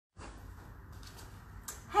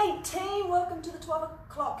Hey team, welcome to the 12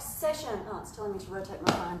 o'clock session. Oh, it's telling me to rotate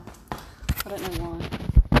my phone. I don't know why.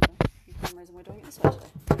 For some reason we're doing it this way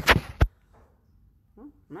today.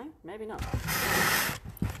 No, maybe not.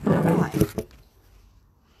 Why?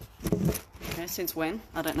 Okay, since when?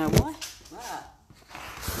 I don't know why.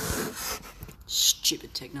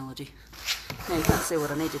 Stupid technology. Now you can't see what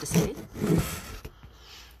I need you to see.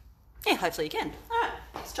 Yeah, hopefully you can. Alright,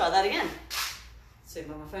 let's try that again. See if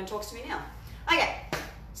my phone talks to me now. Okay,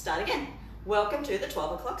 start again. Welcome to the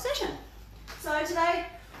 12 o'clock session. So today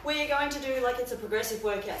we're going to do like it's a progressive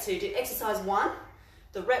workout. So you do exercise 1.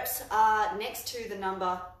 The reps are next to the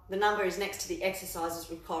number is next to the exercises,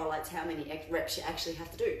 which correlates how many reps you actually have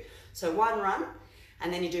to do. So 1 run,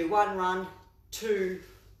 and then you do 1 run, 2,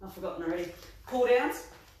 I've forgotten already, pull downs,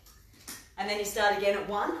 and then you start again at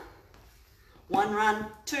 1. 1 run,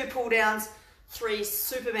 2 pull downs, 3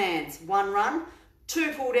 supermans. 1 run,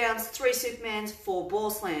 2 pull downs, 3 supermans, 4 ball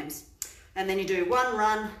slams. And then you do 1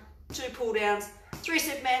 run, 2 pull downs, 3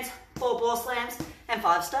 supermans, 4 ball slams, and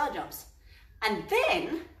 5 star jumps. And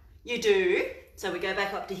then you do, so we go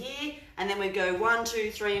back up to here, and then we go 1,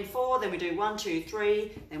 2, 3, and 4, then we do 1, 2,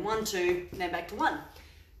 3, then 1, 2, and then back to 1.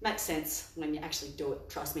 Makes sense when you actually do it,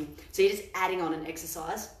 trust me. So you're just adding on an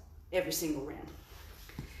exercise every single round.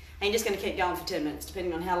 And you're just going to keep going for 10 minutes,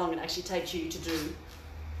 depending on how long it actually takes you to do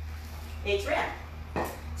each round.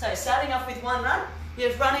 So starting off with 1 run,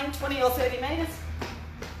 you're running 20 or 30 metres,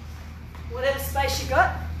 whatever space you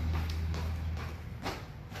got,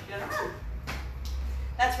 you're going to run.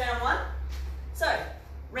 That's round 1. So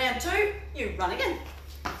round 2, you run again.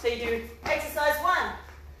 So you do exercise 1.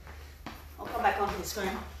 I'll come back onto the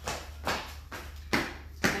screen.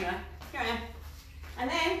 Anyway, here I am. And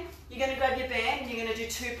then you're going to grab your band and you're going to do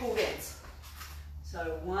 2 pull downs.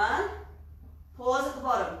 So 1, pause at the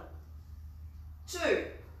bottom, 2.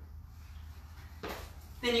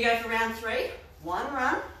 Then you go for round 3, 1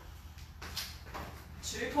 run,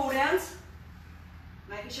 2 pull downs,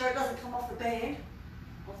 making sure it doesn't come off the band,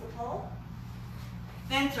 off the pole.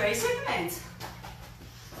 Then 3 supermans.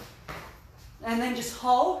 And then just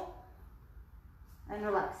hold and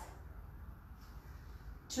relax.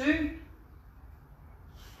 2,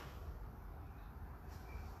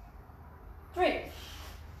 3.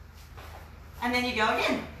 And then you go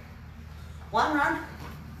again. 1 run,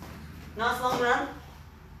 nice long run.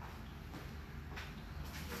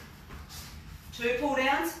 2 pull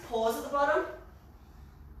downs, pause at the bottom.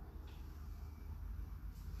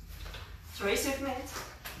 3 supermans.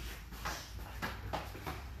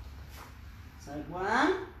 So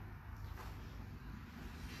 1,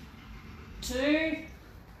 2,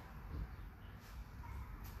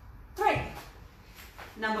 3.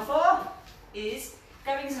 Number 4 is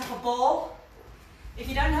grabbing yourself a ball. If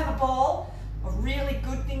you don't have a ball, a really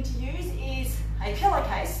good thing to use is a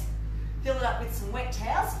pillowcase. Fill it up with some wet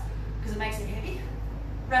towels because it makes it heavy.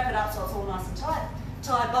 Wrap it up so it's all nice and tight.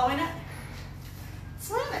 Tie a bow in it.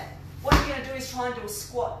 Slam it. What you're going to do is try and do a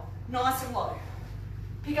squat, nice and low.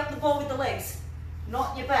 Pick up the ball with the legs,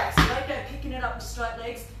 not your back. So don't go picking it up with straight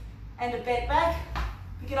legs and a bent back.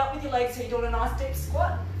 Pick it up with your legs so you're doing a nice deep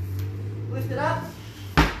squat. Lift it up,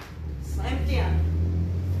 slam it down.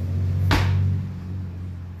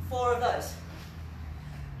 4 of those.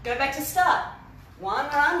 Go back to start. 1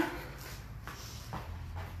 run.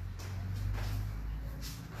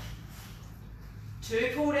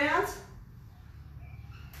 2 pull downs.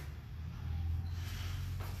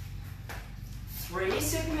 3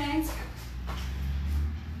 supermans.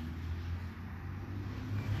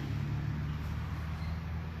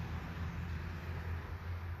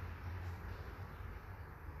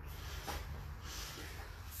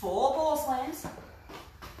 4 ball slams.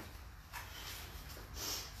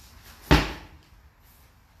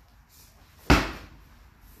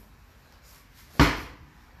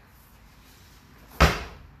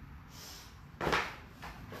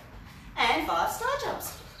 5 star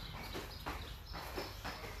jumps.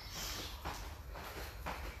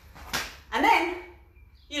 And then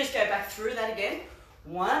you just go back through that again.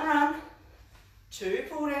 1 run, 2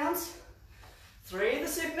 pull downs, 3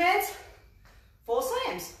 of the supermans, 4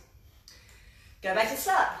 slams. Go back to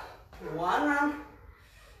start. 1 run,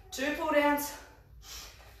 2 pull downs,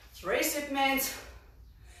 3 supermans.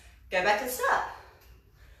 Go back to the start.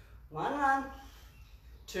 1 run,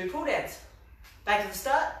 2 pull downs. Back to the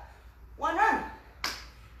start. 1 run.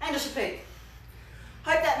 And just repeat.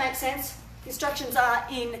 Hope that makes sense. Instructions are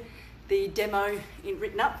in the demo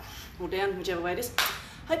written up or down, whichever way it is.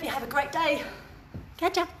 Hope you have a great day.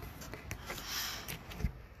 Catch ya.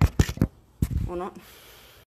 Or not.